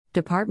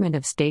Department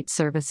of State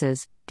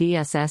Services,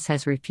 DSS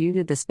has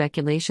refuted the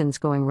speculations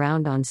going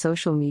round on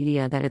social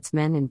media that its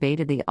men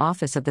invaded the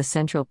office of the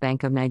Central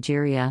Bank of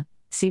Nigeria,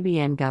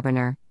 CBN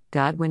Governor,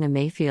 Godwin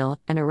Emefiele,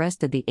 and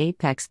arrested the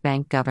Apex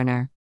Bank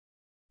Governor.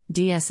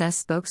 DSS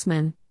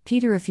spokesman,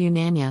 Peter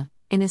Ifunanya,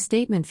 in a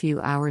statement few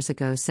hours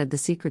ago said the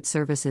Secret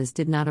Services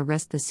did not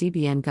arrest the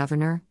CBN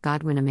Governor,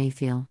 Godwin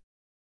Emefiele.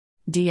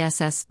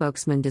 DSS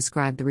spokesman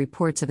described the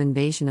reports of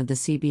invasion of the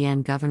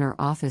CBN Governor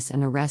office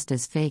and arrest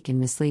as fake and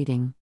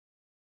misleading.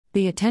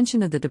 The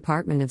attention of the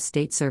Department of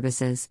State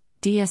Services,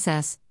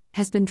 DSS,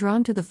 has been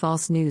drawn to the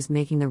false news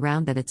making the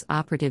round that its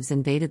operatives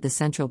invaded the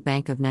Central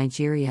Bank of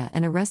Nigeria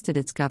and arrested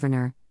its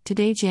governor,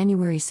 today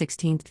January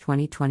 16,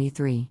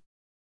 2023.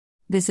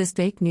 This is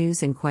fake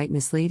news and quite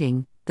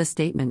misleading, the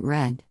statement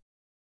read.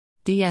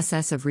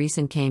 DSS of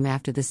recent came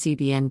after the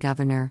CBN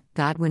governor,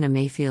 Godwin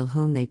Emefiele,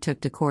 whom they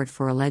took to court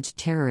for alleged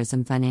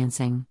terrorism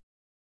financing.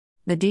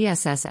 The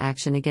DSS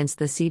action against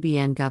the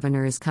CBN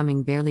governor is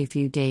coming barely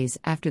few days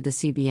after the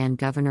CBN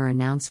governor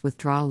announced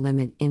withdrawal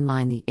limit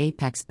inline the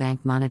Apex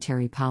Bank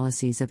monetary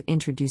policies of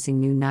introducing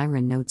new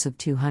Naira notes of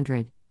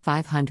 200,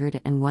 500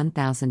 and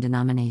 1,000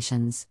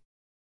 denominations.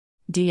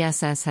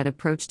 DSS had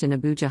approached an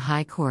Abuja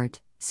High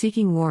Court,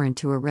 seeking warrant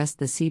to arrest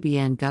the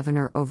CBN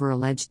governor over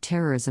alleged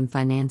terrorism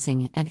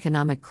financing and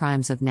economic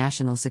crimes of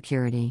national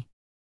security.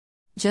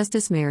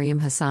 Justice Mariam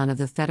Hassan of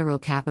the Federal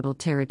Capital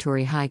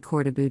Territory High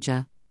Court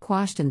Abuja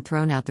quashed and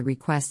thrown out the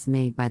requests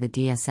made by the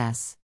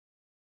DSS.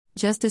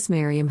 Justice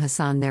Mariam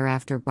Hassan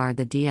thereafter barred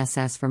the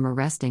DSS from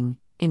arresting,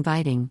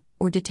 inviting,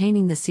 or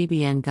detaining the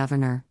CBN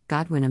governor,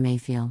 Godwin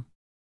Emefiele.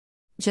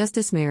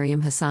 Justice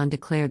Mariam Hassan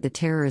declared the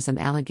terrorism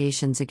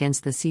allegations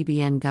against the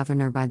CBN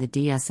governor by the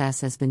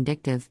DSS as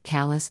vindictive,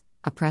 callous,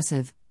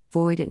 oppressive,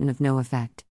 void and of no effect.